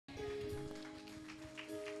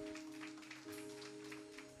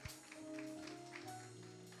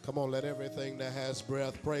Come on, let everything that has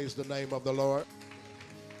breath praise the name of the Lord.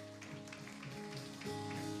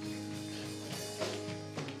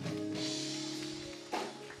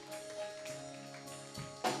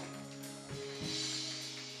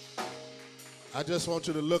 I just want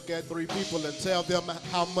you to look at three people and tell them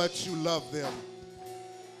how much you love them.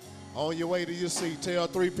 On your way to your seat, tell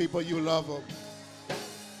three people you love them.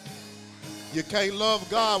 You can't love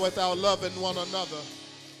God without loving one another.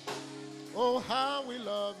 Oh, how we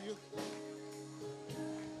love you.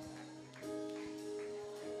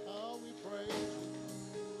 How we praise you.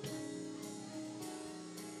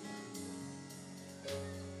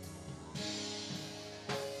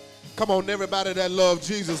 Come on, everybody that love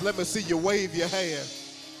Jesus, let me see you wave your hand.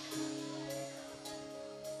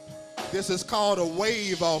 This is called a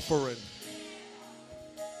wave offering.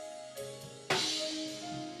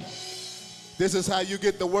 This is how you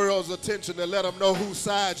get the world's attention and let them know whose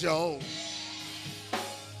side you're on.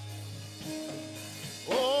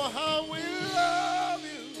 Oh, how we love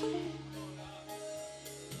you.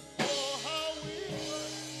 Oh, how we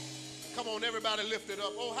worship. Come on, everybody lift it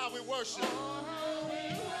up. Oh, how we worship. Oh, how we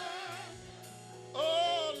worship.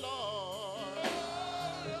 Oh, Lord.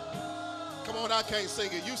 Come on, I can't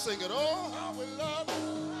sing it. You sing it. Oh, how we love you.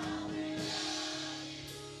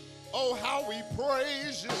 Oh, how we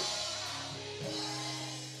praise you.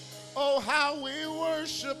 Oh, how we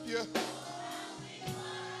worship you.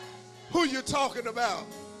 Who you talking about?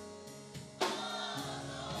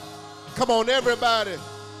 Come on, everybody.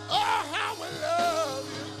 Oh, how we love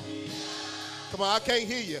you. Come on, I can't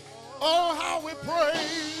hear you. Oh, how we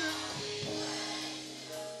praise you.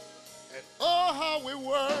 And oh, how we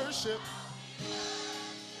worship.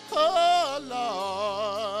 Oh,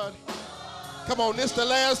 Lord. Come on, this the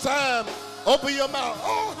last time. Open your mouth.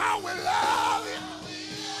 Oh, how we love you.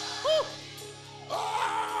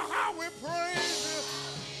 Oh, how we praise you.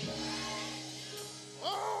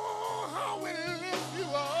 Oh, how we lift you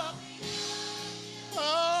up.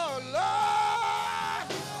 Oh,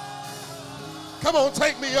 Lord. Come on,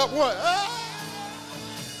 take me up one.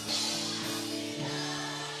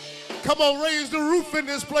 Come on, raise the roof in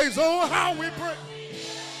this place. Oh, how we praise.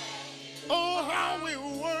 Oh, how we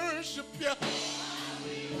worship you.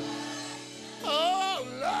 Oh,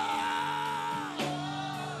 Lord.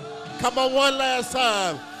 Come on, one last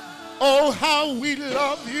time. Oh, how we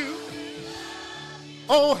love you.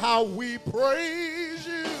 Oh, how we praise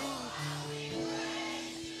you.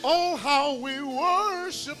 Oh, how we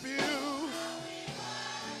worship you.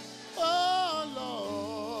 Oh,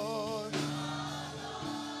 Lord.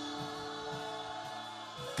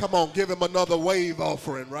 Come on, give him another wave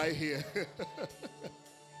offering right here.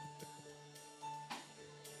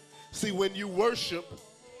 See, when you worship,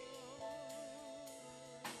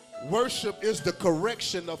 worship is the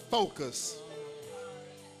correction of focus.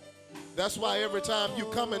 That's why every time you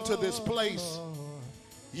come into this place,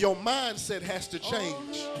 your mindset has to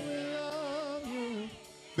change.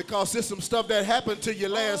 Because there's some stuff that happened to you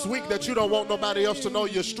last week that you don't want nobody else to know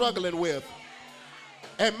you're struggling with.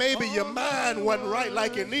 And maybe your mind wasn't right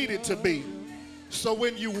like it needed to be. So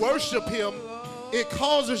when you worship him, it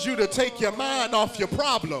causes you to take your mind off your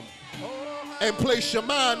problem and place your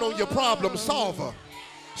mind on your problem solver.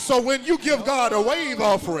 So when you give God a wave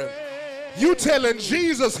offering, you telling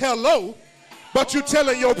Jesus hello, but you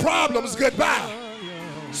telling your problems goodbye.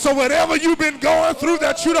 So whatever you've been going through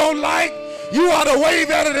that you don't like, you ought to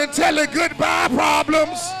wave at it and tell it goodbye,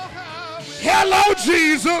 problems. Hello,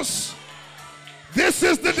 Jesus. This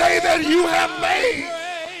is the day that you have made.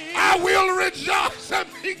 I will rejoice and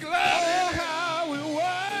be glad.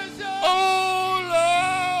 Oh, Lord.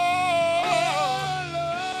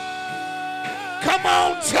 Come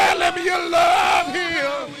on, tell him you love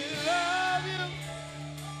him.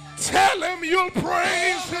 Tell him you'll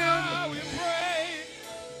praise him.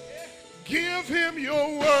 Give him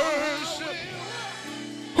your worship.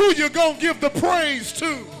 Who you gonna give the praise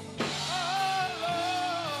to?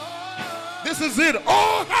 This is it.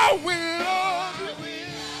 Oh, how we love you.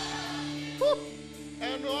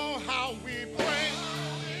 And oh, how we praise.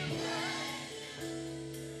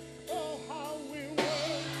 Oh, how we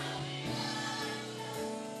worship.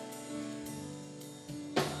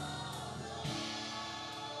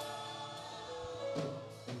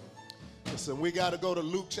 Listen, we got to go to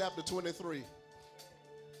Luke chapter 23.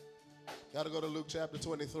 Got to go to Luke chapter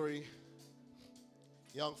 23.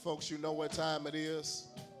 Young folks, you know what time it is.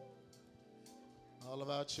 All of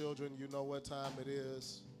our children, you know what time it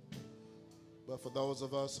is. But for those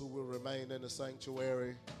of us who will remain in the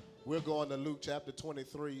sanctuary, we're going to Luke chapter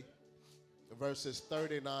 23, verses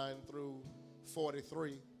 39 through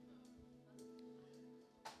 43.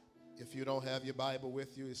 If you don't have your Bible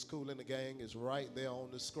with you, it's cool in the gang. It's right there on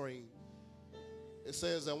the screen. It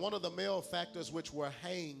says, and one of the malefactors which were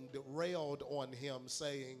hanged railed on him,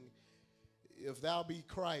 saying, if thou be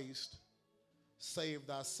Christ, save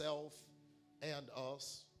thyself and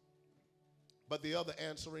us. But the other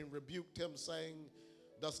answering rebuked him, saying,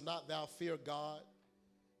 dost not thou fear God,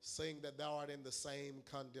 saying that thou art in the same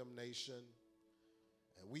condemnation?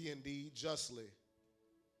 And we indeed justly,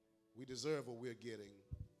 we deserve what we're getting.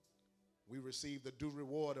 We receive the due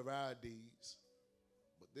reward of our deeds.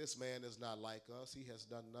 But this man is not like us. He has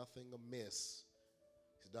done nothing amiss.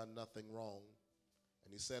 He's done nothing wrong.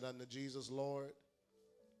 And he said unto Jesus, Lord,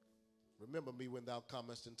 remember me when thou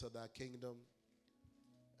comest into thy kingdom.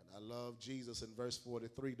 And I love Jesus in verse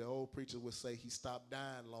 43. The old preacher would say he stopped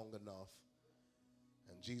dying long enough.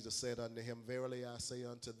 And Jesus said unto him, verily I say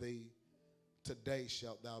unto thee, today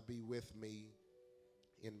shalt thou be with me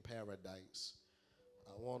in paradise.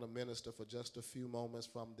 I want to minister for just a few moments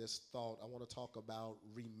from this thought. I want to talk about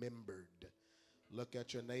remembered. Look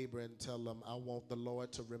at your neighbor and tell them, I want the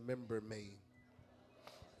Lord to remember me.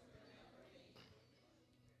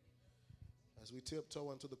 As we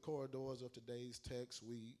tiptoe into the corridors of today's text,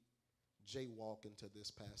 we jaywalk into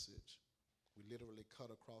this passage. We literally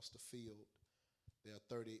cut across the field. There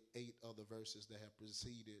are 38 other verses that have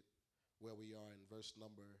preceded where we are in verse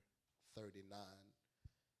number 39.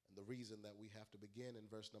 And the reason that we have to begin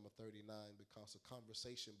in verse number 39 because a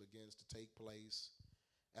conversation begins to take place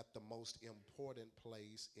at the most important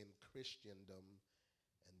place in Christendom,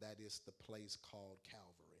 and that is the place called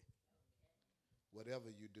Calvary.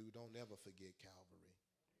 Whatever you do, don't ever forget Calvary.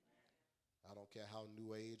 I don't care how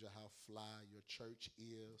new age or how fly your church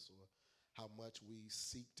is or how much we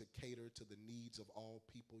seek to cater to the needs of all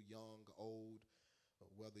people, young, old,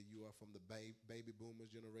 whether you are from the baby boomers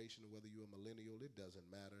generation or whether you're a millennial, it doesn't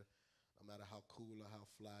matter. No matter how cool or how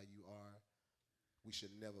fly you are, we should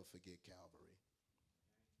never forget Calvary.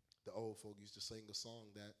 The old folk used to sing a song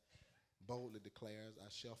that boldly declares, I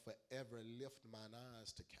shall forever lift mine eyes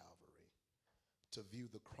to Calvary to view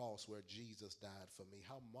the cross where Jesus died for me.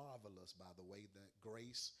 How marvelous, by the way, that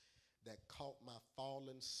grace that caught my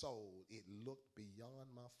fallen soul, it looked beyond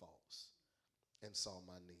my faults and saw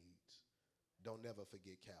my needs. Don't never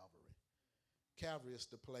forget Calvary. Calvary is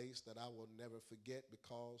the place that I will never forget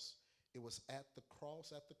because it was at the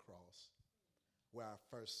cross where I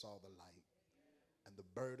first saw the light. And the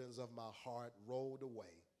burdens of my heart rolled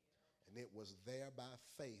away. And it was there by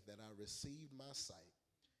faith that I received my sight.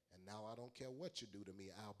 And now I don't care what you do to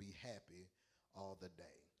me, I'll be happy all the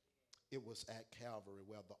day. It was at Calvary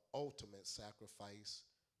where the ultimate sacrifice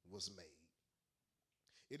was made.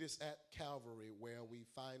 It is at Calvary where we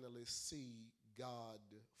finally see God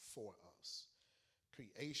for us.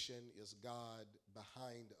 Creation is God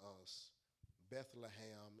behind us.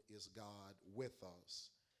 Bethlehem is God with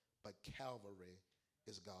us. But Calvary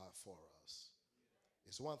is God for us.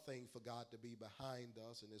 It's one thing for God to be behind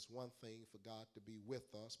us, and it's one thing for God to be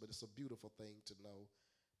with us, but it's a beautiful thing to know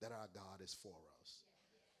that our God is for us.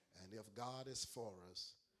 And if God is for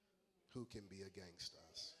us, who can be against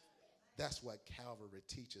us? That's what Calvary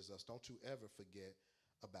teaches us. Don't you ever forget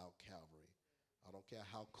about Calvary. I don't care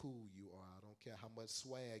how cool you are. I don't care how much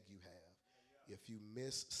swag you have. If you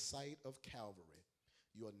miss sight of Calvary,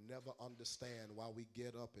 you'll never understand why we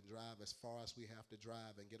get up and drive as far as we have to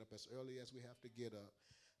drive and get up as early as we have to get up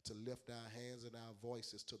to lift our hands and our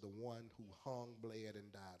voices to the one who hung, bled,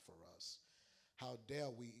 and died for us. How dare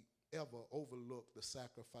we ever overlook the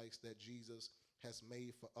sacrifice that Jesus has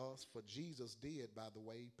made for us? For Jesus did, by the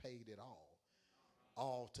way, paid it all.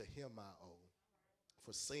 All to him I owe.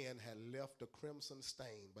 For sin had left a crimson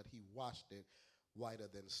stain, but he washed it whiter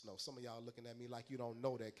than snow. Some of y'all looking at me like you don't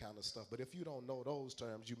know that kind of stuff. But if you don't know those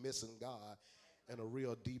terms, you're missing God in a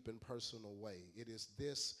real deep and personal way. It is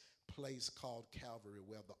this place called Calvary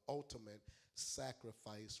where the ultimate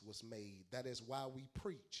sacrifice was made. That is why we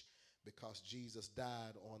preach, because Jesus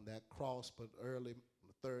died on that cross, but early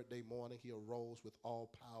the third day morning, he arose with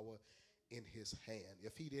all power in his hand.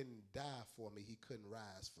 If he didn't die for me, he couldn't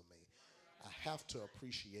rise for me. I have to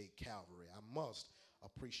appreciate Calvary. I must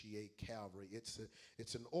appreciate Calvary. It's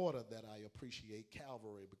an order that I appreciate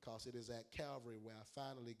Calvary because it is at Calvary where I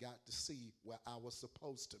finally got to see where I was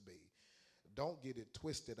supposed to be. Don't get it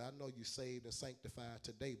twisted. I know you saved and sanctified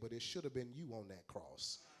today, but it should have been you on that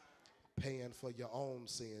cross paying for your own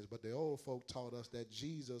sins. But the old folk taught us that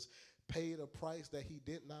Jesus paid a price that he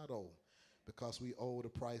did not owe because we owed a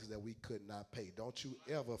price that we could not pay. Don't you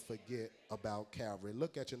ever forget about Calvary.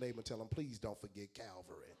 Look at your neighbor and tell them, please don't forget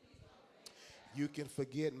Calvary. You can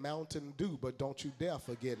forget Mountain Dew, but don't you dare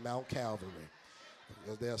forget Mount Calvary.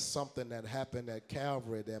 Because there's something that happened at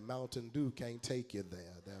Calvary that Mountain Dew can't take you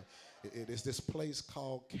there. It is this place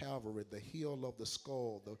called Calvary, the hill of the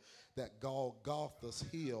skull, that Golgotha's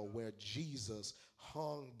hill where Jesus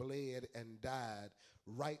hung, bled, and died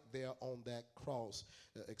right there on that cross,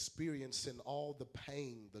 experiencing all the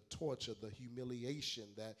pain, the torture, the humiliation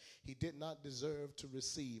that he did not deserve to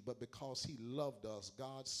receive, but because he loved us,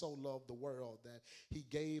 God so loved the world that he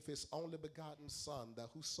gave his only begotten Son, that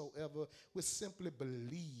whosoever would simply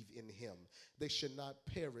believe in him, they should not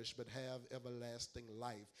perish but have everlasting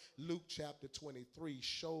life. Luke chapter 23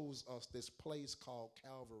 shows us this place called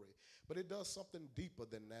Calvary, but it does something deeper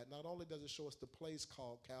than that. Not only does it show us the place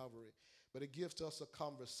called Calvary, but it gives us a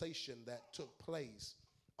conversation that took place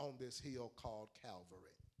on this hill called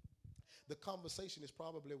Calvary. The conversation is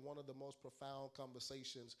probably one of the most profound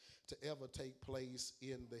conversations to ever take place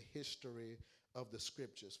in the history of the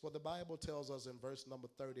scriptures. For the Bible tells us in verse number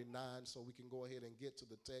 39, so we can go ahead and get to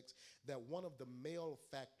the text, that one of the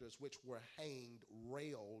malefactors which were hanged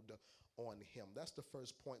railed on him. That's the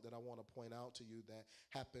first point that I want to point out to you that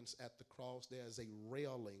happens at the cross. There is a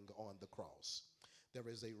railing on the cross. There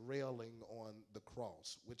is a railing on the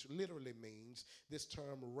cross, which literally means, this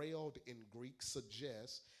term railed in Greek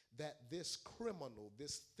suggests that this criminal,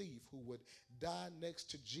 this thief who would die next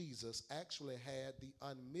to Jesus, actually had the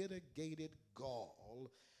unmitigated gall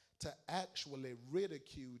to actually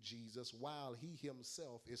ridicule Jesus while he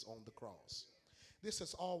himself is on the cross. This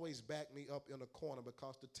has always backed me up in a corner,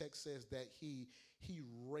 because the text says that he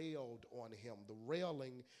railed on him. The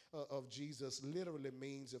railing of Jesus literally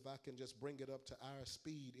means, if I can just bring it up to our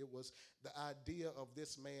speed, it was the idea of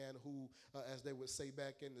this man who, as they would say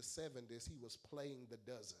back in the 70s, he was playing the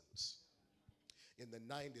dozens. In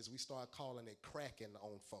the 90s, we started calling it cracking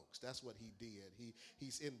on folks. That's what he did.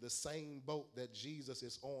 He's in the same boat that Jesus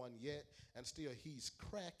is on yet, and still he's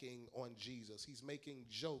cracking on Jesus. He's making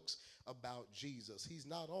jokes about Jesus. He's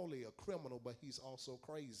not only a criminal, but he's also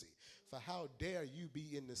crazy. For how dare you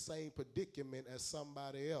be in the same predicament as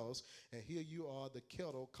somebody else, and here you are, the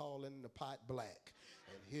kettle calling the pot black.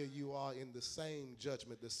 And here you are in the same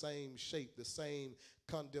judgment, the same shape, the same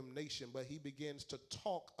condemnation, but he begins to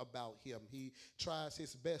talk about him. He tries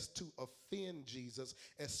his best to offend Jesus,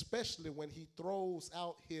 especially when he throws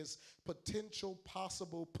out his potential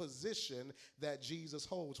possible position that Jesus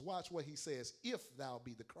holds. Watch what he says: if thou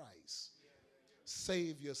be the Christ,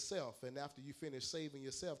 save yourself, and after you finish saving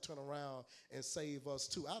yourself, turn around and save us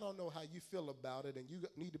too. I don't know how you feel about it, and you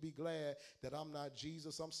need to be glad that I'm not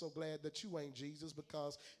Jesus. I'm so glad that you ain't Jesus,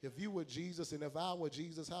 because if you were Jesus and if I were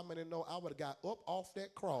Jesus, how many know I would have got up off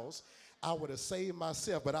that cross? I would have saved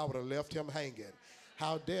myself, but I would have left him hanging.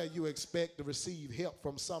 How dare you expect to receive help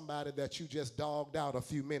from somebody that you just dogged out a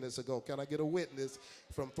few minutes ago? Can I get a witness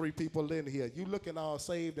from 3 people in here? You looking all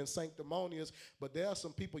saved and sanctimonious, but there are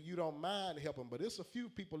some people you don't mind helping. But there's a few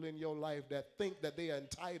people in your life that think that they are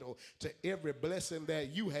entitled to every blessing that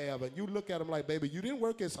you have. And you look at them like, baby, you didn't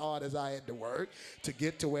work as hard as I had to work to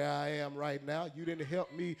get to where I am right now. You didn't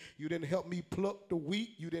help me. You didn't help me pluck the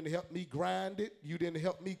wheat. You didn't help me grind it. You didn't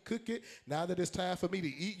help me cook it. Now that it's time for me to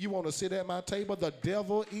eat, you want to sit at my table? The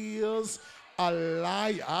devil is a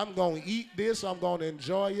liar. I'm going to eat this. I'm going to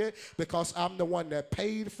enjoy it because I'm the one that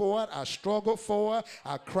paid for it. I struggled for it.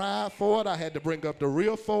 I cried for it. I had to bring up the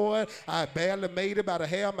real for it. I barely made it by the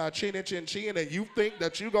hair of my chinny chin chin, and you think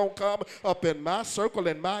that you're going to come up in my circle,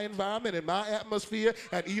 in my environment, in my atmosphere,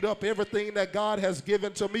 and eat up everything that God has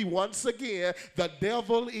given to me? Once again, the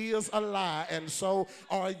devil is a lie, and so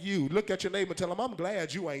are you. Look at your neighbor and tell him, I'm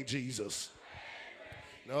glad you ain't Jesus.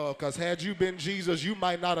 No, because had you been Jesus, you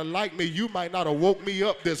might not have liked me. You might not have woke me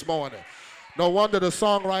up this morning. No wonder the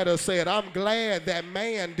songwriter said, I'm glad that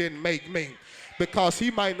man didn't make me, because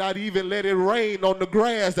he might not even let it rain on the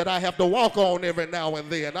grass that I have to walk on every now and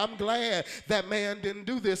then. I'm glad that man didn't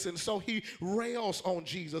do this. And so he rails on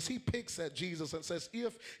Jesus. He picks at Jesus and says,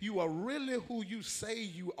 if you are really who you say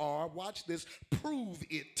you are, watch this, prove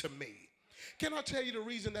it to me. Can I tell you the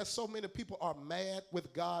reason that so many people are mad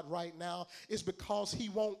with God right now is because he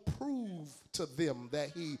won't prove to them that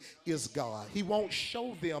he is God. He won't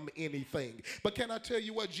show them anything. But can I tell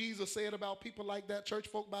you what Jesus said about people like that, church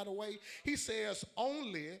folk, by the way? He says,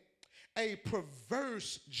 only a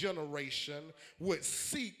perverse generation would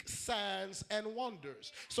seek signs and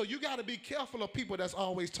wonders. So you got to be careful of people that's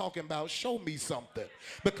always talking about show me something,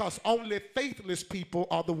 because only faithless people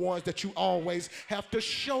are the ones that you always have to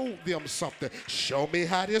show them something. Show me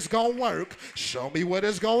how this gonna work. Show me what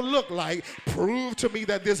it's gonna look like. Prove to me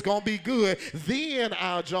that this gonna be good. Then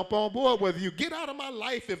I'll jump on board with you. Get out of my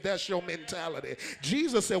life if that's your mentality.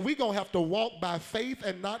 Jesus said we're gonna have to walk by faith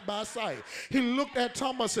and not by sight. He looked at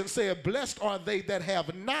Thomas and said, said, blessed are they that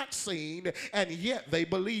have not seen, and yet they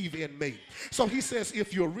believe in me. So he says,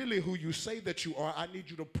 if you're really who you say that you are, I need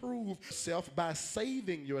you to prove yourself by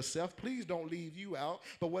saving yourself. Please don't leave you out,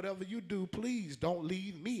 but whatever you do, please don't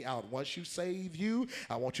leave me out. Once you save you,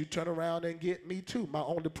 I want you to turn around and get me too. My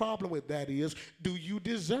only problem with that is, do you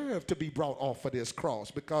deserve to be brought off of this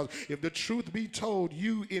cross? Because if the truth be told,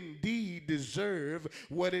 you indeed deserve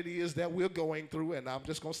what it is that we're going through. And I'm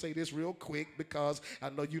just going to say this real quick because I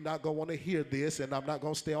know you're not going to want to hear this, and I'm not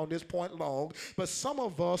going to stay on this point long, but some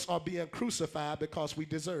of us are being crucified because we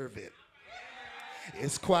deserve it.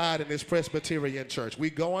 It's quiet in this Presbyterian church.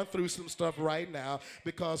 We're going through some stuff right now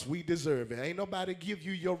because we deserve it. Ain't nobody give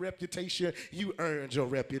you your reputation. You earned your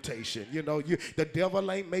reputation. You know, the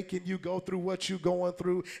devil ain't making you go through what you're going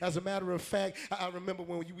through. As a matter of fact, I remember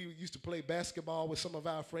when we used to play basketball with some of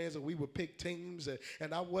our friends, and we would pick teams,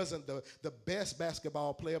 and I wasn't the best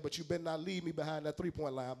basketball player, but you better not leave me behind that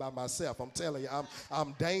three-point line by myself. I'm telling you,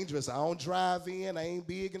 I'm dangerous. I don't drive in. I ain't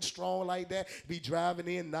big and strong like that. Be driving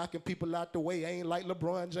in, knocking people out the way. I ain't like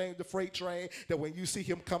LeBron James, the freight train, that when you see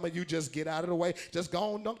him coming, you just get out of the way. Just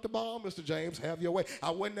go on, dunk the ball, Mr. James, have your way.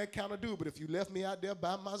 I wasn't that kind of dude, but if you left me out there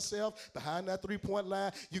by myself behind that three-point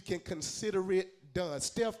line, you can consider it done.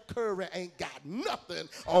 Steph Curry ain't got nothing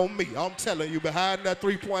on me. I'm telling you, behind that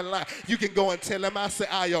three-point line, you can go and tell him, I say,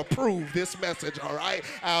 I approve this message, all right?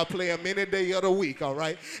 I'll play him any day of the week, all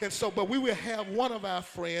right? And so, but we would have one of our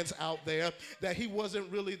friends out there that he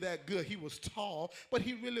wasn't really that good. He was tall, but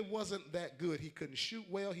he really wasn't that good. He couldn't shoot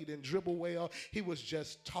well. He didn't dribble well. He was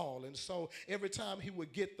just tall. And so every time he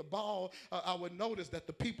would get the ball, I would notice that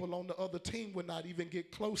the people on the other team would not even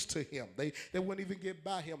get close to him. They wouldn't even get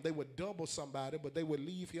by him. They would double somebody, but they would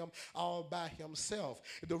leave him all by himself.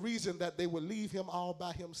 The reason that they would leave him all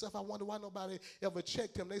by himself, I wonder why nobody ever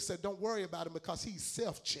checked him. They said, don't worry about him because he's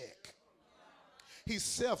self-check. He's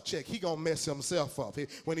self-check. He gonna mess himself up.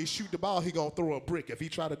 When he shoot the ball, he gonna throw a brick. If he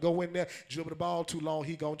try to go in there, dribble the ball too long,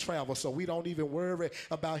 he gonna travel. So we don't even worry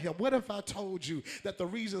about him. What if I told you that the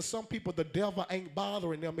reason some people, the devil ain't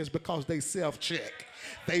bothering them is because they self-check.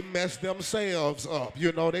 They mess themselves up.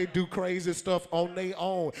 You know, they do crazy stuff on their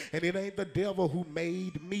own. And it ain't the devil who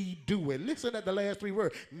made me do it. Listen at the last three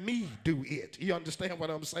words. Me do it. You understand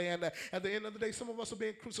what I'm saying? At the end of the day, some of us are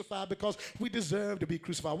being crucified because we deserve to be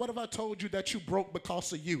crucified. What if I told you that you broke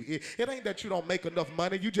because of you? It ain't that you don't make enough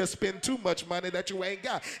money. You just spend too much money that you ain't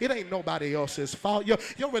got. It ain't nobody else's fault.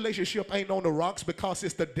 Your relationship ain't on the rocks because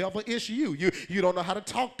it's the devil. It's you. You don't know how to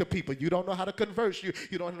talk to people. You don't know how to converse.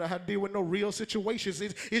 You don't know how to deal with no real situations.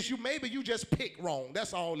 It's you. Maybe you just pick wrong.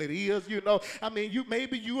 That's all it is. You know, I mean,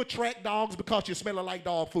 maybe you attract dogs because you're smelling like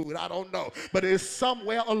dog food. I don't know, but it's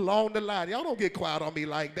somewhere along the line. Y'all don't get quiet on me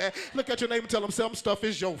like that. Look at your neighbor and tell them some stuff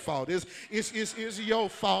is your fault. It's your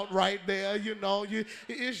fault right there. You know,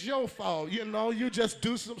 it's your fault. You know, you just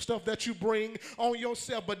do some stuff that you bring on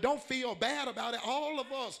yourself, but don't feel bad about it. All of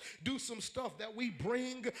us do some stuff that we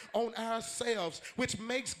bring on ourselves, which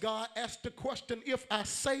makes God ask the question, if I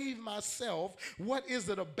save myself, what is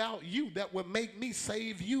it about you that would make me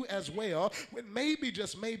save you as well? When maybe,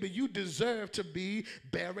 just maybe, you deserve to be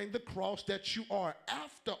bearing the cross that you are.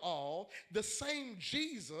 After all, the same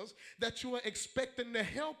Jesus that you are expecting to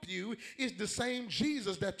help you is the same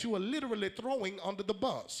Jesus that you are literally throwing under the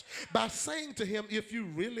bus by saying to him, if you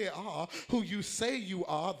really are who you say you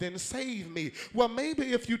are, then save me. Well,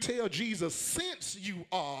 maybe if you tell Jesus, since you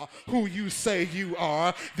are who you say you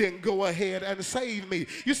are, then go ahead and save me.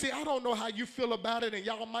 You see, I don't know how you feel about it, and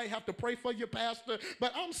y'all might have to pray for your pastor,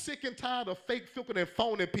 but I'm sick and tired of fake, filking, and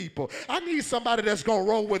phony people. I need somebody that's going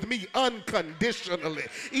to roll with me unconditionally.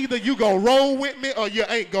 Either you going to roll with me or you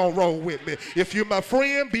ain't going to roll with me. If you're my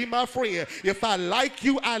friend, be my friend. If I like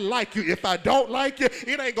you, I like you. If I don't like you,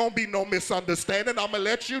 it ain't going to be no misunderstanding. I'm going to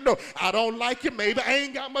let you know I don't like you. Maybe I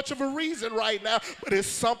ain't got much of a reason right now, but it's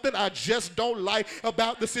something I just don't like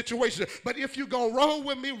about the situation. But if you're going to roll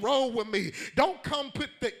with me, roll with me. Don't come put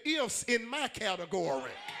the ifs in my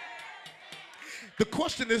category. The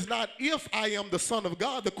question is not if I am the Son of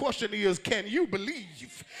God. The question is, can you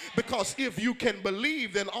believe? Because if you can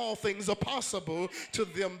believe, then all things are possible to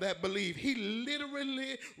them that believe. He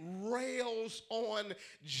literally rails on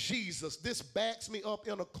Jesus. This backs me up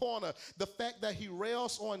in a corner. The fact that he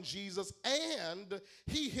rails on Jesus and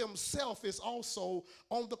he himself is also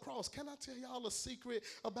on the cross. Can I tell y'all a secret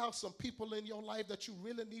about some people in your life that you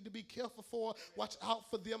really need to be careful for? Watch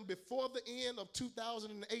out for them before the end of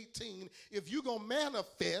 2018. If you're going to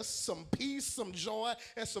manifest some peace, some joy,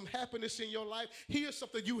 and some happiness in your life, here's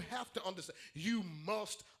something you have to understand. You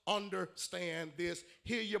must understand this.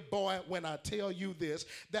 Hear your boy when I tell you this,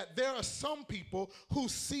 that there are some people who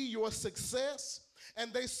see your success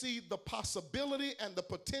and they see the possibility and the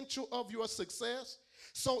potential of your success.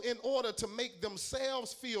 So in order to make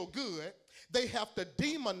themselves feel good, they have to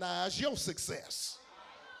demonize your success.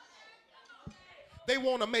 They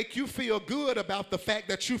want to make you feel good about the fact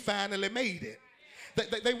that you finally made it.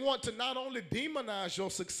 They want to not only demonize your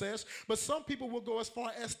success, but some people will go as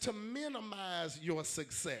far as to minimize your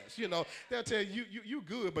success. You know, they'll tell you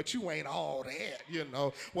good, but you ain't all that, you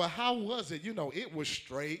know. Well, how was it? You know, it was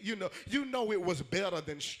straight. You know it was better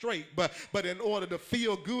than straight, but in order to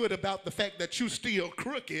feel good about the fact that you still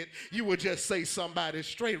crooked, you would just say somebody's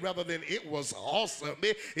straight rather than it was awesome.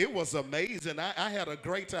 It was amazing. I had a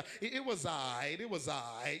great time. It was all right. It was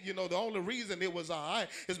all right. You know, the only reason it was all right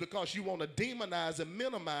is because you want to demonize and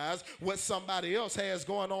minimize what somebody else has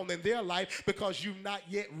going on in their life because you've not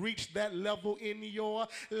yet reached that level in your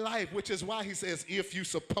life, which is why he says, if you're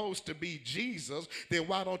supposed to be Jesus, then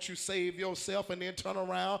why don't you save yourself and then turn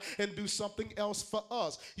around and do something else for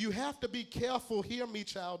us? You have to be careful, hear me,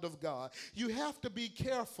 child of God. You have to be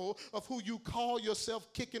careful of who you call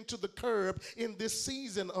yourself kicking to the curb in this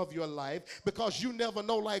season of your life, because you never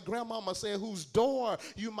know, like grandmama said, whose door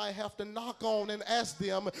you might have to knock on and ask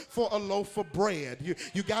them for a loaf of bread.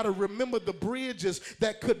 You got to remember the bridges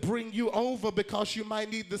that could bring you over, because you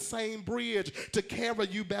might need the same bridge to carry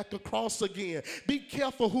you back across again. Be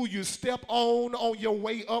careful who you step on your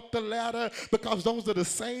way up the ladder, because those are the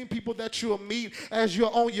same people that you'll meet as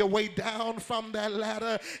you're on your way down from that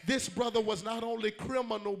ladder. This brother was not only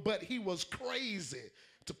criminal, but he was crazy.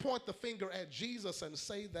 To point the finger at Jesus and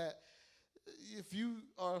say that if you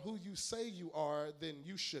are who you say you are, then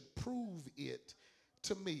you should prove it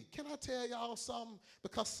to me. Can I tell y'all something?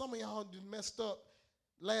 Because some of y'all done messed up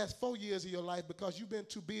last 4 years of your life because you've been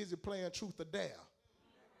too busy playing truth or dare.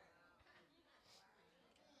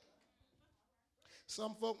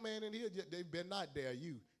 Some folk, man, in here, they better not dare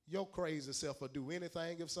you. Your crazy self will do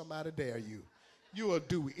anything if somebody dare you. You will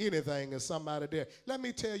do anything if somebody dare. Let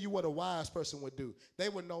me tell you what a wise person would do. They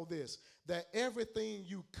would know this, that everything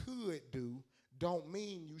you could do don't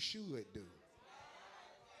mean you should do.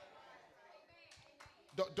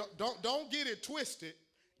 Don't get it twisted.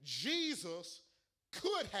 Jesus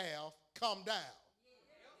could have come down.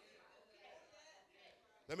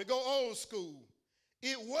 Let me go old school.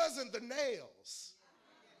 It wasn't the nails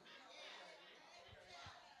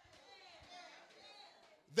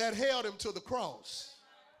that held him to the cross.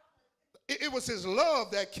 It was his love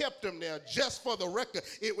that kept him there, just for the record.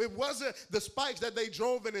 It wasn't the spikes that they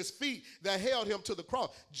drove in his feet that held him to the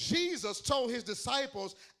cross. Jesus told his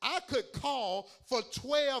disciples, I could call for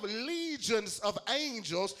 12 legions of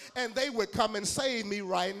angels and they would come and save me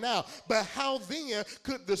right now. But how then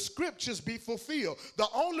could the scriptures be fulfilled? The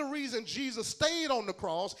only reason Jesus stayed on the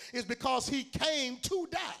cross is because he came to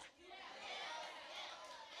die.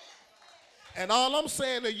 And all I'm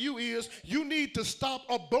saying to you is you need to stop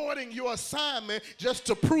aborting your assignment just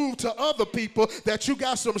to prove to other people that you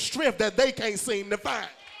got some strength that they can't seem to find.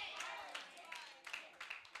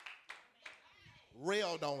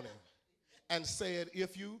 Railed on him and said,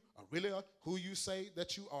 if you are really who you say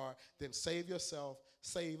that you are, then save yourself,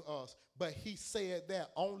 save us. But he said that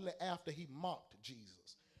only after he mocked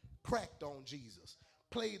Jesus, cracked on Jesus,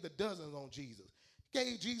 played the dozens on Jesus,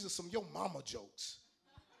 gave Jesus some yo mama jokes.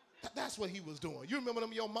 That's what he was doing. You remember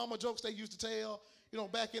them your mama jokes they used to tell? You know,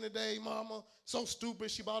 back in the day, mama, so stupid,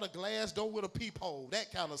 she bought a glass door with a peephole, that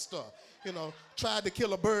kind of stuff. You know, tried to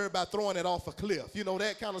kill a bird by throwing it off a cliff. You know,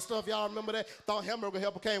 that kind of stuff. Y'all remember that? Thought hamburger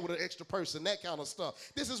helper came with an extra person, that kind of stuff.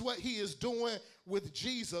 This is what he is doing with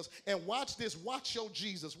Jesus. And watch this. Watch your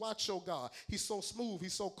Jesus. Watch your God. He's so smooth.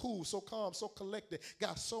 He's so cool, so calm, so collected.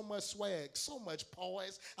 Got so much swag, so much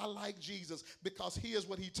poise. I like Jesus because here's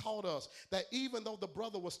what he taught us, that even though the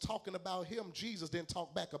brother was talking about him, Jesus didn't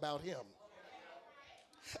talk back about him.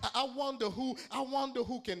 I wonder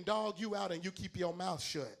who can dog you out and you keep your mouth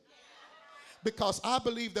shut. Because I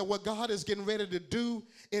believe that what God is getting ready to do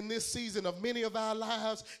in this season of many of our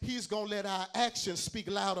lives, he's going to let our actions speak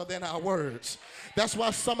louder than our words. That's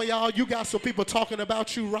why some of y'all, you got some people talking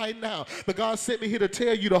about you right now. But God sent me here to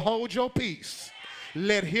tell you to hold your peace.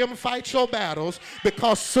 Let him fight your battles,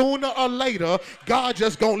 because sooner or later, God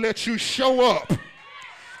just going to let you show up.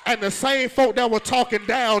 And the same folk that were talking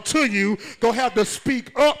down to you gonna have to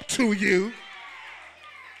speak up to you.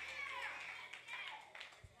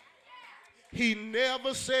 He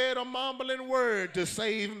never said a mumbling word to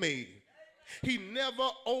save me. He never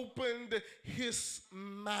opened his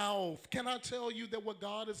mouth. Can I tell you that what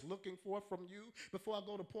God is looking for from you, before I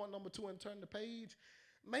go to point number 2 and turn the page?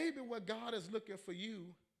 Maybe what God is looking for you,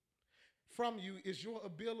 from you, is your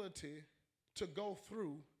ability to go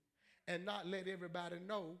through and not let everybody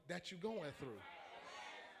know that you're going through.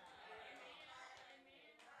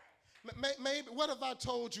 Maybe, what if I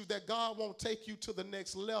told you that God won't take you to the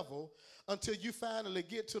next level until you finally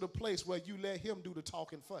get to the place where you let him do the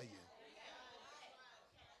talking for you?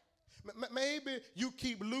 Maybe you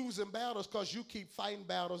keep losing battles because you keep fighting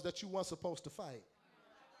battles that you weren't supposed to fight.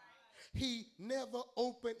 He never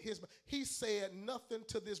opened his mouth. He said nothing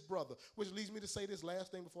to this brother, which leads me to say this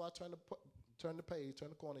last thing before I turn the page, turn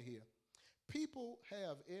the corner here. People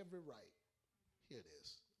have every right. Here it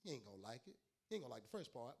is. You ain't going to like it. You ain't going to like the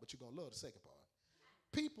first part, but you're going to love the second part.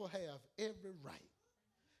 People have every right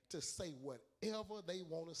to say whatever they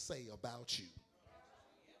want to say about you.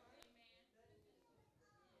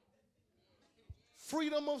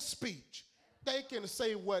 Freedom of speech. They can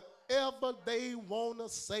say whatever they want to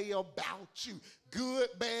say about you. Good,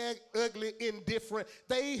 bad, ugly, indifferent.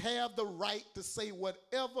 They have the right to say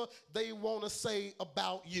whatever they want to say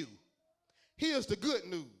about you. Here's the good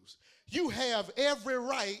news. You have every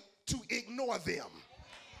right to ignore them.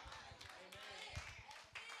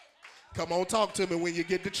 Come on, talk to me when you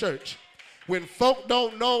get to church. When folk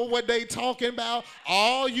don't know what they talking about,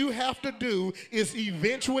 all you have to do is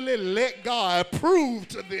eventually let God prove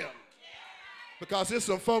to them. Because there's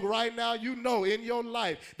some folk right now, you know, in your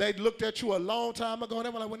life, they looked at you a long time ago. They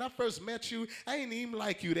were like, when I first met you, I ain't even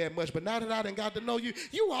like you that much. But now that I done got to know you,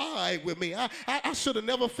 you all right with me. I should have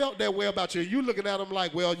never felt that way about you. You looking at them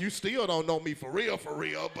like, well, you still don't know me for real.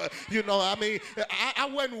 But, you know, I mean, I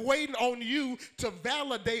wasn't waiting on you to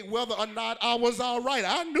validate whether or not I was all right.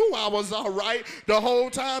 I knew I was all right the whole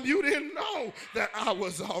time. You didn't know that I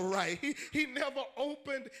was all right. He never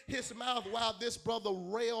opened his mouth while this brother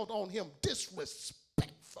railed on him. Disrespectful,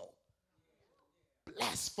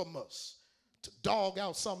 blasphemous, to dog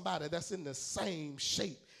out somebody that's in the same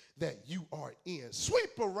shape that you are in.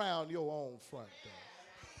 Sweep around your own front door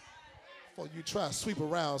before you try to sweep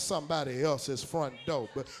around somebody else's front door.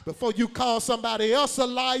 But before you call somebody else a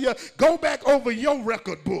liar, go back over your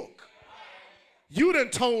record book. You done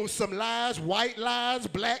told some lies, white lies,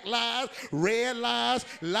 black lies, red lies,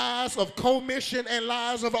 lies of commission and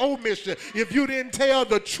lies of omission. If you didn't tell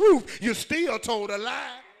the truth, you still told a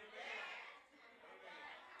lie.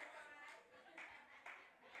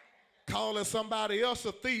 Calling somebody else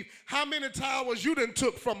a thief. How many towers you done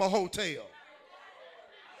took from a hotel?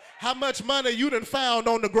 How much money you done found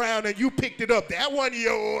on the ground and you picked it up? That wasn't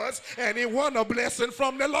yours, and it wasn't a blessing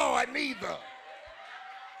from the Lord neither.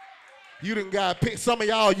 You done got some of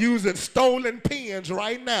y'all using stolen pens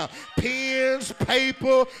right now. Pens,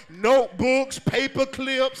 paper, notebooks, paper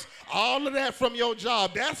clips, all of that from your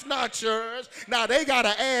job. That's not yours. Now they got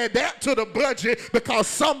to add that to the budget because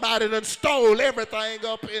somebody done stole everything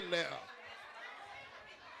up in there.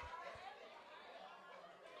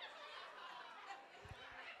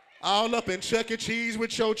 All up in Chuck E. Cheese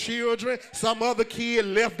with your children. Some other kid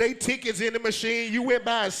left their tickets in the machine. You went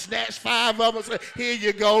by and snatched 5 of them and said, here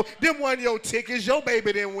you go. Them weren't your tickets. Your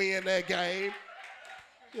baby didn't win that game.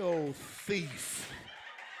 You old thief.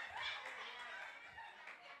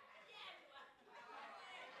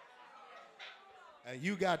 And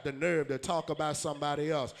you got the nerve to talk about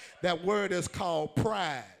somebody else. That word is called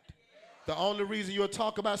pride. The only reason you'll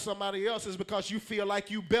talk about somebody else is because you feel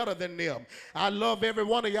like you better than them. I love every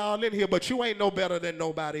one of y'all in here, but you ain't no better than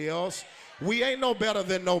nobody else. We ain't no better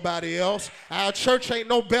than nobody else. Our church ain't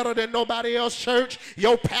no better than nobody else church.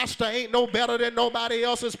 Your pastor ain't no better than nobody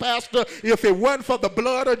else's pastor. If it wasn't for the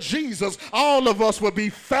blood of Jesus, all of us would be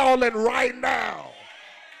falling right now.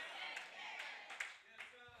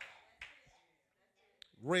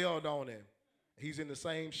 Railed on him. He's in the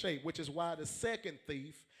same shape, which is why the second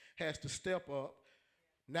thief has to step up.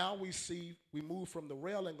 Now we move from the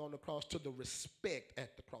railing on the cross to the respect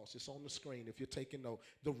at the cross. It's on the screen if you're taking note.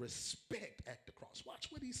 The respect at the cross. Watch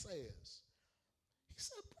what he says. He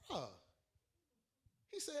said, bruh.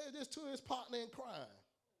 He said this to his partner in crime.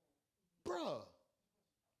 Bruh,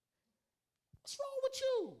 what's wrong with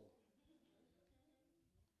you?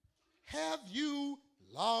 Have you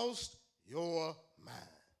lost your mind?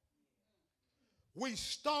 We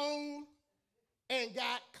stole and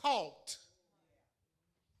got caught.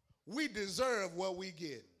 We deserve what we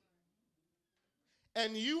get.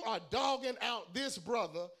 And you are dogging out this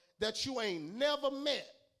brother that you ain't never met.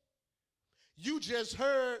 You just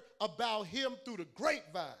heard about him through the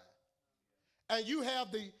grapevine. And you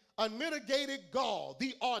have the unmitigated gall,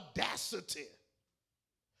 the audacity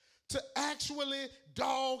to actually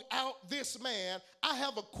dog out this man. I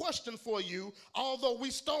have a question for you. Although we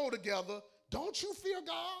stole together, don't you fear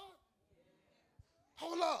God?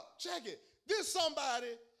 Hold up, check it. This somebody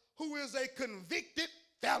who is a convicted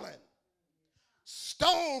felon,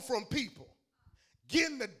 stole from people,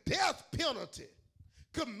 getting the death penalty,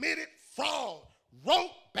 committed fraud, wrote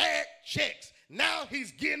bad checks. Now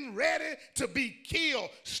he's getting ready to be killed.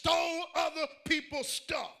 Stole other people's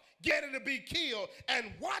stuff, getting to be killed.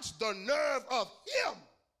 And watch the nerve of him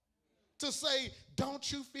to say,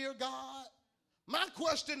 don't you fear God? My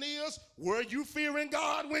question is, were you fearing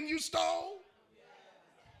God when you stole?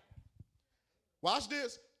 Watch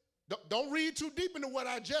this. Don't read too deep into what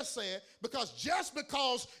I just said, because just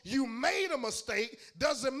because you made a mistake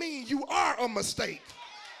doesn't mean you are a mistake.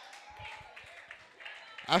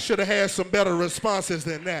 I should have had some better responses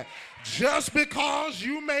than that. Just because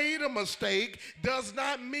you made a mistake does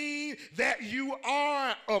not mean that you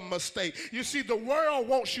are a mistake. You see, the world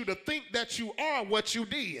wants you to think that you are what you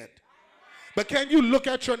did. But can you look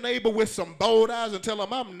at your neighbor with some bold eyes and tell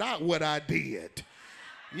them, I'm not what I did?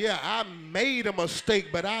 Yeah, I made a mistake,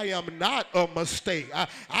 but I am not a mistake.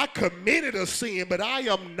 I committed a sin, but I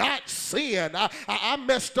am not sin. I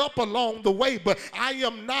messed up along the way, but I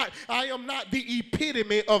am not the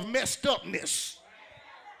epitome of messed upness.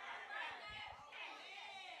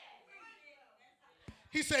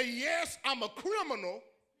 He said, yes, I'm a criminal,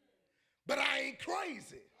 but I ain't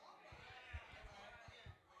crazy.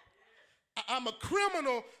 I'm a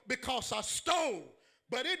criminal because I stole,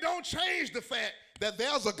 but it don't change the fact that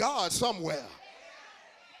there's a God somewhere.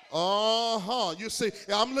 You see,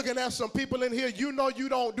 I'm looking at some people in here, you know you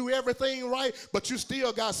don't do everything right, but you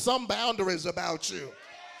still got some boundaries about you.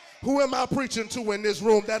 Who am I preaching to in this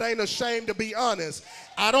room that ain't ashamed to be honest?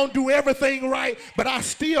 I don't do everything right, but I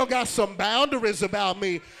still got some boundaries about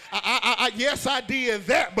me. Yes, I did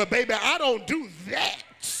that, but baby, I don't do that.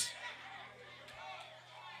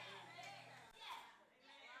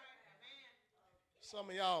 Some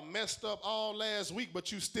of y'all messed up all last week,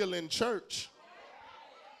 but you still in church.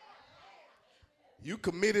 You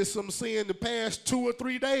committed some sin the past 2 or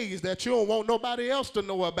 3 days that you don't want nobody else to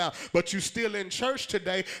know about, but you still in church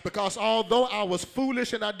today, because although I was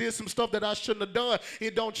foolish and I did some stuff that I shouldn't have done,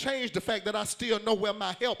 it don't change the fact that I still know where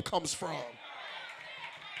my help comes from.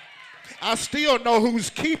 I still know who's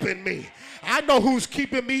keeping me. I know who's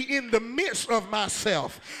keeping me in the midst of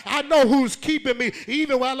myself. I know who's keeping me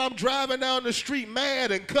even while I'm driving down the street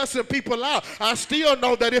mad and cussing people out. I still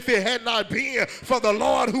know that if it had not been for the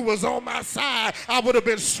Lord who was on my side, I would have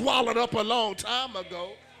been swallowed up a long time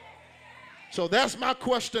ago. So that's my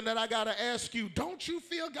question that I got to ask you. Don't you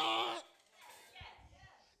fear God?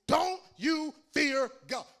 Don't you fear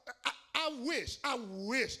God? I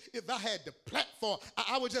wish if I had the platform,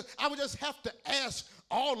 I would just have to ask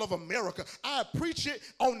all of America. I preach it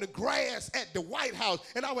on the grass at the White House,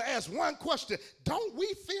 and I would ask one question: don't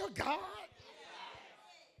we fear God?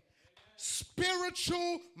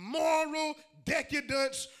 Spiritual, moral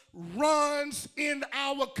decadence runs in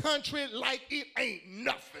our country like it ain't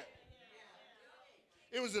nothing.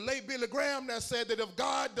 It was the late Billy Graham that said that if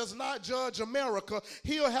God does not judge America,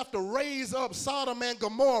 he'll have to raise up Sodom and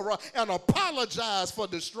Gomorrah and apologize for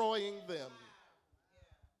destroying them.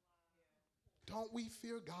 Don't we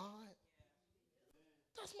fear God?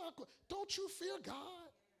 That's my question. Don't you fear God?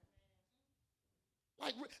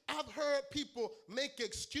 Like, I've heard people make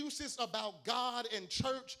excuses about God and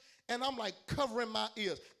church, and I'm like covering my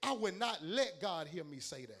ears. I would not let God hear me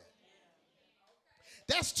say that.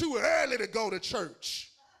 That's too early to go to church.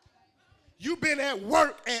 You've been at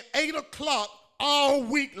work at 8 o'clock all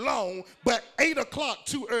week long, but 8 o'clock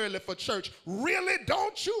too early for church. Really?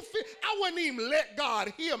 Don't you feel? I wouldn't even let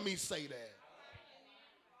God hear me say that.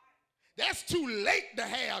 That's too late to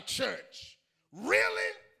have church.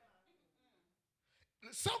 Really?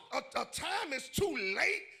 A time is too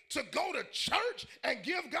late to go to church and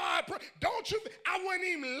give God praise. Don't you? I wouldn't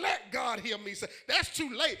even let God hear me say, that's too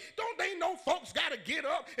late. Don't they know folks got to get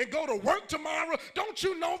up and go to work tomorrow? Don't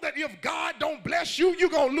you know that if God don't bless you, you're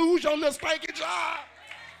going to lose your little stinking job?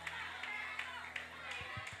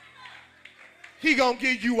 He going to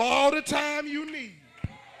give you all the time you need.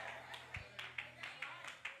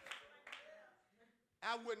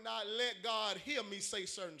 I would not let God hear me say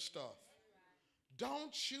certain stuff.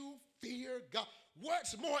 Don't you fear God?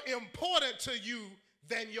 What's more important to you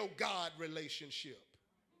than your God relationship?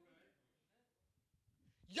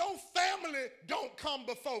 Your family don't come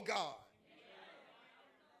before God.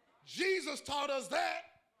 Jesus taught us that.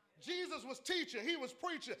 Jesus was teaching. He was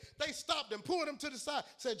preaching. They stopped and pulled him to the side.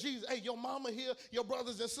 Said, Jesus, hey, your mama here, your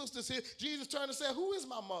brothers and sisters here. Jesus turned and said, who is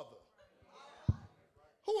my mother?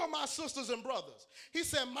 Who are my sisters and brothers? He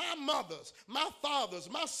said, my mothers, my fathers,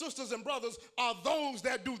 my sisters and brothers are those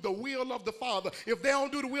that do the will of the Father. If they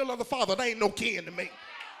don't do the will of the Father, they ain't no kin to me.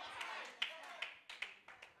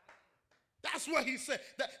 That's what he said.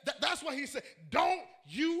 That's what he said. Don't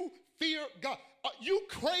you fear God? Are you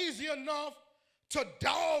crazy enough to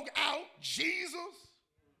dog out Jesus?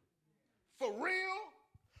 For real?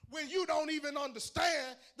 When you don't even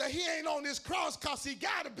understand that he ain't on this cross because he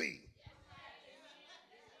got to be.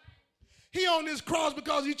 He on this cross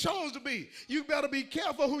because he chose to be. You better be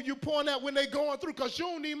careful who you point at when they going through, because you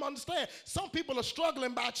don't even understand. Some people are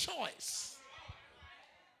struggling by choice.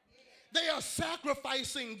 They are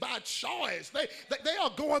sacrificing by choice. They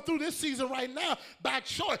are going through this season right now by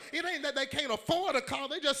choice. It ain't that they can't afford a car.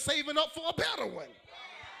 They're just saving up for a better one.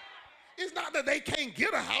 It's not that they can't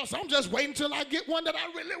get a house. I'm just waiting till I get one that I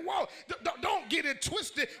really want. Don't get it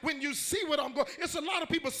twisted when you see what I'm going. It's a lot of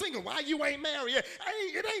people singing, why you ain't married yet?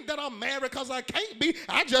 It ain't that I'm married because I can't be.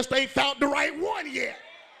 I just ain't found the right one yet.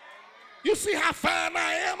 You see how fine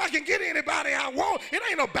I am? I can get anybody I want. It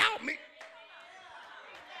ain't about me.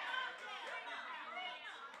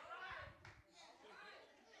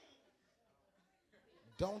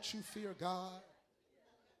 Don't you fear God?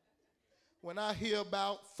 When I hear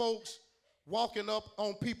about folks walking up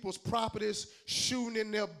on people's properties, shooting in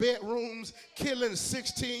their bedrooms, killing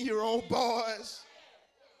 16-year-old boys,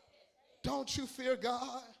 don't you fear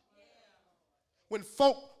God? When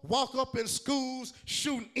folk walk up in schools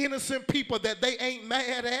shooting innocent people that they ain't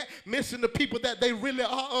mad at, missing the people that they really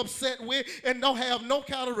are upset with and don't have no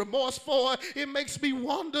kind of remorse for, it makes me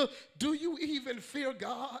wonder, do you even fear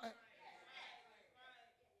God?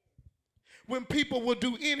 When people will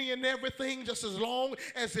do any and everything just as long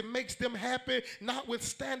as it makes them happy,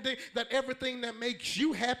 notwithstanding that everything that makes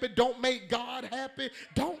you happy don't make God happy,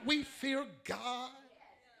 don't we fear God?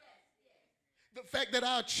 The fact that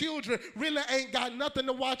our children really ain't got nothing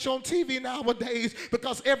to watch on TV nowadays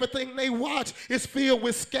because everything they watch is filled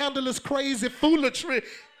with scandalous, crazy foolery.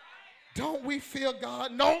 Don't we fear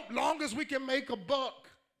God? No, long as we can make a buck.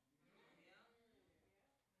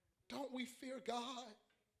 Don't we fear God?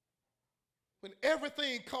 When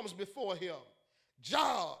everything comes before him,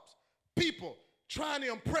 jobs, people trying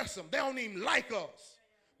to impress him, they don't even like us.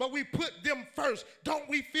 But we put them first. Don't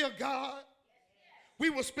we fear God?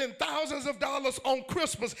 We will spend thousands of dollars on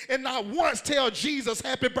Christmas and not once tell Jesus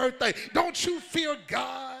happy birthday. Don't you fear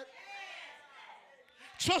God?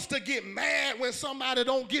 Just to get mad when somebody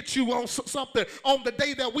don't get you on something on the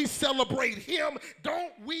day that we celebrate him.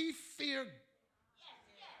 Don't we fear God?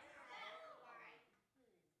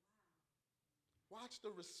 Watch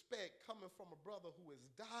the respect coming from a brother who is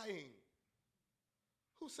dying,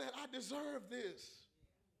 who said, I deserve this.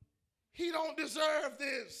 He don't deserve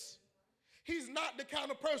this. He's not the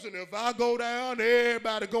kind of person, if I go down,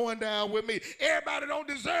 everybody going down with me. Everybody don't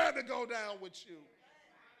deserve to go down with you.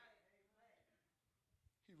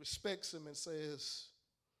 He respects him and says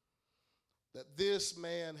that this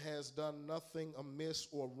man has done nothing amiss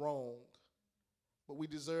or wrong, but we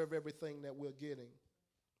deserve everything that we're getting.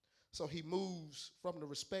 So he moves from the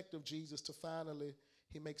respect of Jesus to finally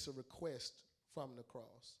he makes a request from the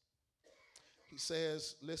cross. He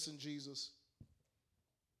says, listen, Jesus,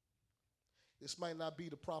 this might not be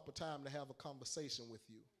the proper time to have a conversation with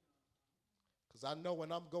you. Because I know when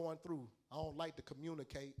I'm going through, I don't like to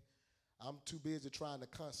communicate. I'm too busy trying to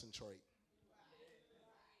concentrate.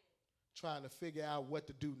 Trying to figure out what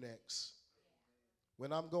to do next.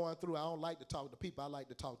 When I'm going through, I don't like to talk to people. I like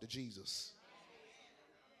to talk to Jesus.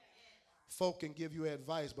 Folk can give you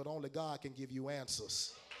advice, but only God can give you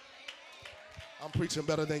answers. I'm preaching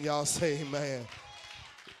better than y'all say, amen.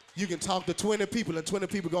 You can talk to 20 people, and 20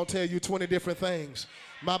 people going to tell you 20 different things.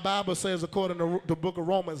 My Bible says, according to the book of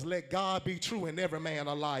Romans, let God be true and every man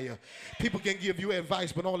a liar. People can give you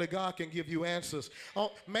advice, but only God can give you answers.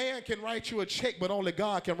 Man can write you a check, but only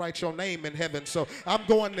God can write your name in heaven. So I'm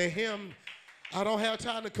going to him. I don't have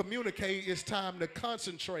time to communicate. It's time to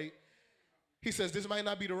concentrate. He says, this might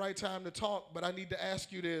not be the right time to talk, but I need to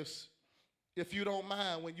ask you this. If you don't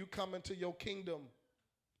mind, when you come into your kingdom,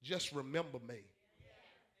 just remember me.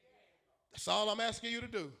 That's all I'm asking you to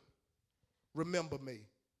do. Remember me.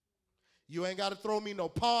 You ain't got to throw me no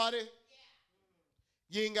party.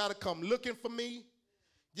 You ain't got to come looking for me.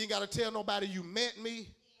 You ain't got to tell nobody you met me.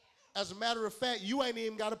 As a matter of fact, you ain't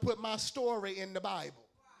even got to put my story in the Bible.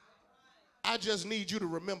 I just need you to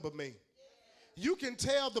remember me. You can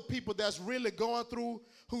tell the people that's really going through,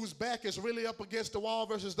 whose back is really up against the wall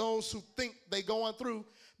versus those who think they going through,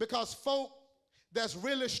 because folk that's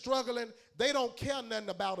really struggling, they don't care nothing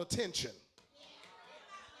about attention.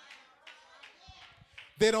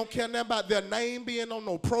 They don't care nothing about their name being on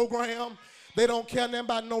no program. They don't care nothing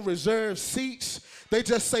about no reserved seats. They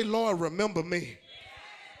just say, Lord, remember me.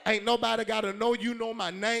 Ain't nobody got to know you know my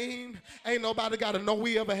name. Ain't nobody got to know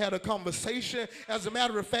we ever had a conversation. As a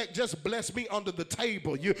matter of fact, just bless me under the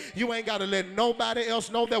table. You ain't got to let nobody else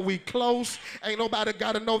know that we close. Ain't nobody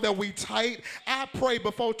got to know that we tight. I pray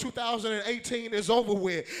before 2018 is over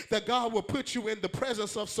with that God will put you in the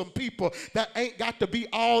presence of some people that ain't got to be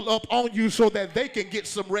all up on you so that they can get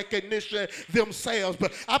some recognition themselves.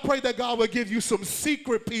 But I pray that God will give you some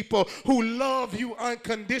secret people who love you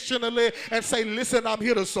unconditionally and say, listen, I'm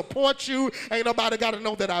here to support you. Ain't nobody got to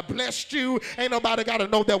know that I blessed you. Ain't nobody got to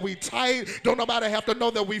know that we tight. Don't nobody have to know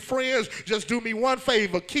that we friends. Just do me one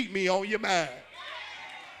favor. Keep me on your mind.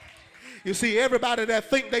 You see, everybody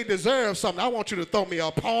that think they deserve something, I want you to throw me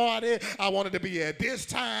a party. I want it to be at this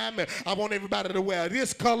time. I want everybody to wear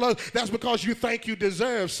this color. That's because you think you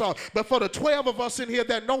deserve something. But for the 12 of us in here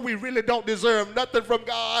that know we really don't deserve nothing from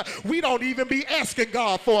God, we don't even be asking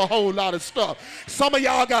God for a whole lot of stuff. Some of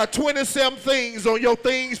y'all got 27 things on your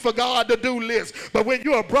things for God to do list. But when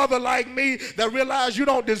you're a brother like me that realize you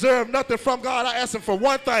don't deserve nothing from God, I ask him for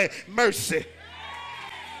one thing: mercy.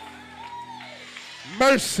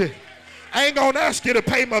 Mercy. I ain't going to ask you to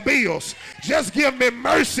pay my bills. Just give me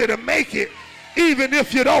mercy to make it, even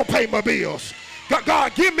if you don't pay my bills.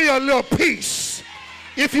 God, give me a little peace.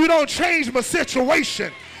 If you don't change my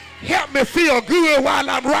situation, help me feel good while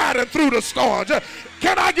I'm riding through the storm.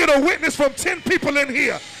 Can I get a witness from 10 people in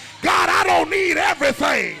here? God, I don't need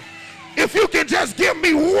everything. If you can just give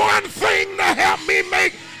me one thing to help me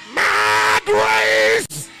make my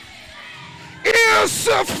grace is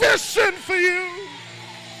sufficient for you.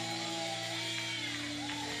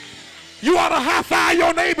 You ought to high-five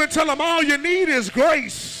your neighbor and tell them all you need is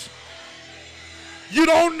grace. You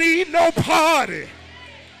don't need no party.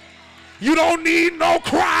 You don't need no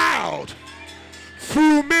crowd.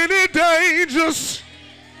 Through many dangers,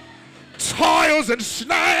 toils, and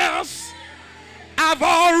snares, I've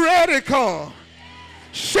already come.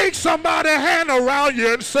 Shake somebody's hand around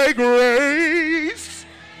you and say, grace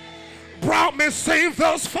brought me safe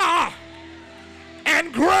thus far,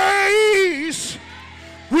 and grace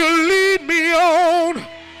will lead me on.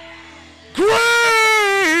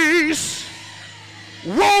 Grace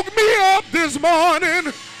woke me up this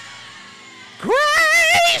morning.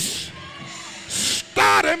 Grace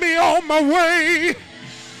started me on my way.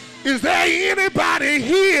 Is there anybody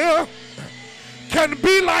here can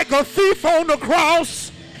be like a thief on the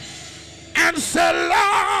cross and say,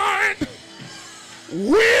 Lord,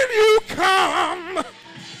 when you come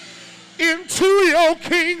into your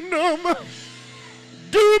kingdom,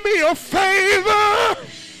 do me a favor,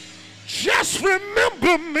 just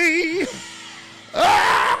remember me.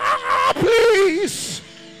 Ah, please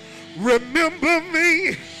remember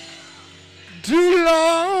me. Do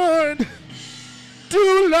Lord,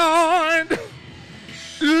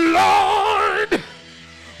 Lord,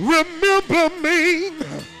 remember me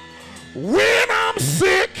when I'm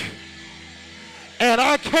sick and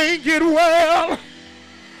I can't get well.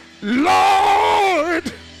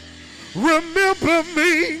 Lord, remember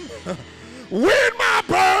me when my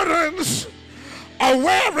burdens are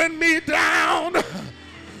wearing me down.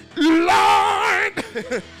 Lord,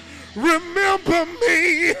 remember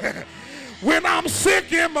me when I'm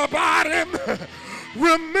sick in my body.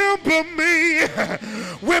 Remember me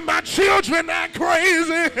when my children act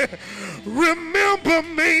crazy. Remember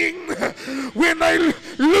me when they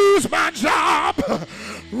lose my job.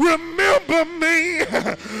 Remember me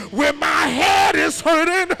when my head is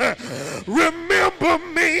hurting. Remember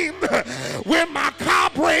me when my car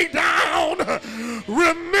breaks down.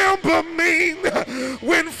 Remember me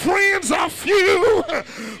when friends are few.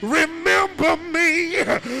 Remember me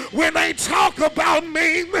when they talk about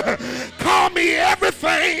me. Call me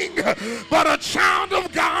everything but a child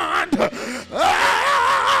of God.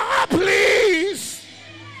 Ah, please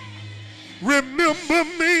remember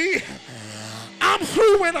me. I'm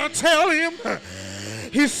through when I tell him.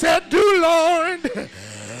 He said, do Lord,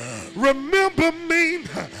 remember me.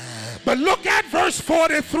 But look at verse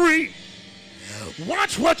 43.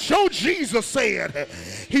 Watch what your Jesus said.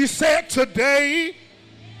 He said, today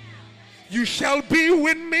you shall be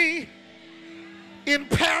with me in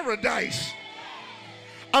paradise.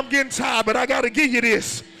 I'm getting tired, but I got to give you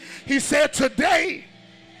this. He said, today,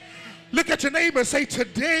 look at your neighbor and say,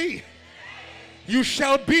 today you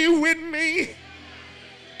shall be with me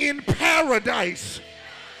in paradise.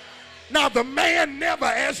 Now the man never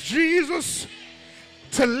asked Jesus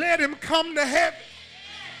to let him come to heaven.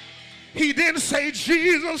 He didn't say,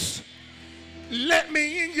 Jesus, let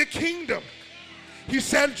me in your kingdom. He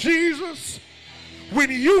said, Jesus,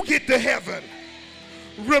 when you get to heaven,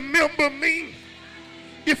 remember me.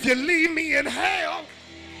 If you leave me in hell,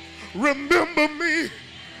 remember me.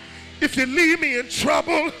 If you leave me in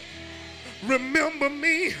trouble, remember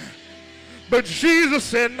me. But Jesus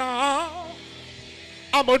said, no,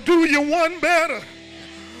 I'm going to do you one better.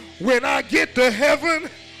 When I get to heaven,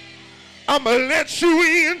 I'm going to let you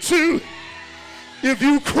in too. If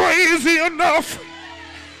you crazy enough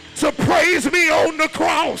to praise me on the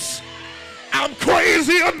cross, I'm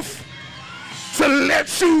crazy enough to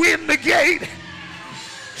let you in the gate.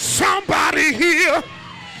 Somebody here,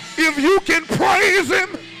 if you can praise him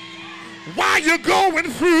while you're going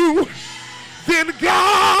through, then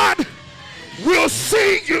God will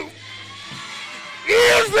see you.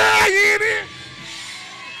 Is there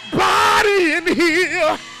anybody in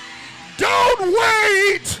here? Don't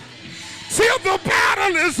wait till the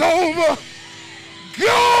battle is over.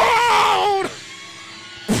 Go on.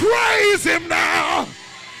 Praise him now.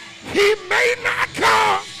 He may not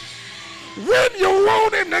come when you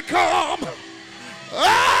want him to come.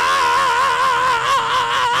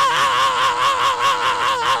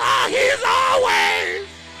 He's always.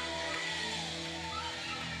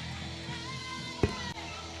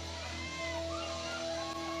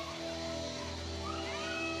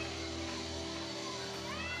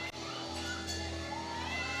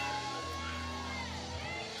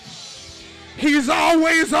 He's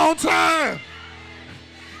always on time.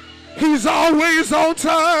 He's always on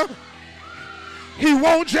time. He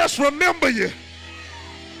won't just remember you,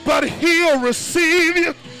 but he'll receive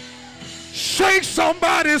you. Shake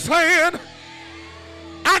somebody's hand.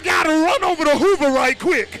 I got to run over to Hoover right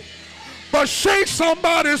quick, but shake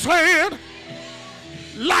somebody's hand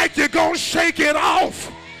like you're going to shake it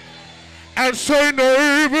off and say,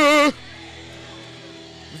 neighbor,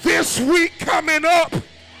 this week coming up,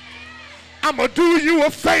 I'm going to do you a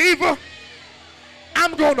favor.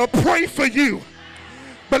 I'm going to pray for you.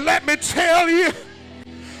 But let me tell you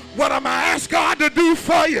what I'm going to ask God to do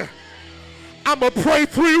for you. I'm going to pray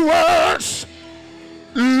 3 words.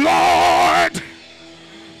 Lord,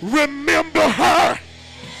 remember her.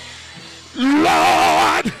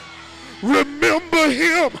 Lord, remember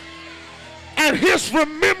him. And his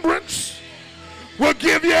remembrance will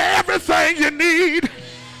give you everything you need.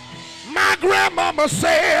 My grandmama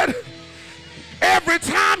said, every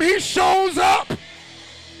time he shows up,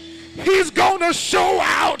 he's gonna show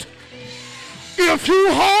out. If you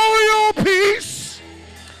hold your peace,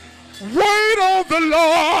 wait on the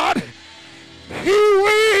Lord, he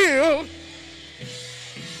will.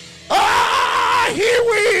 He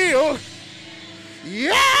will.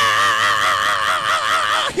 Yeah,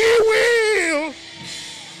 he will.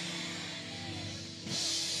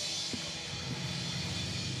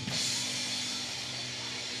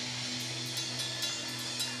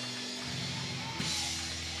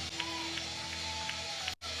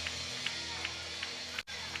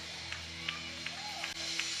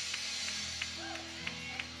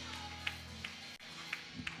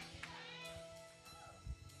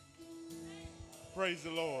 Praise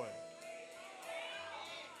the Lord.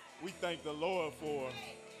 We thank the Lord for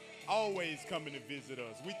always coming to visit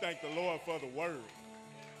us. We thank the Lord for the word.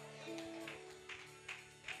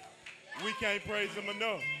 We can't praise him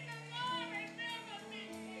enough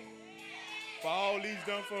for all he's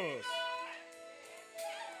done for us.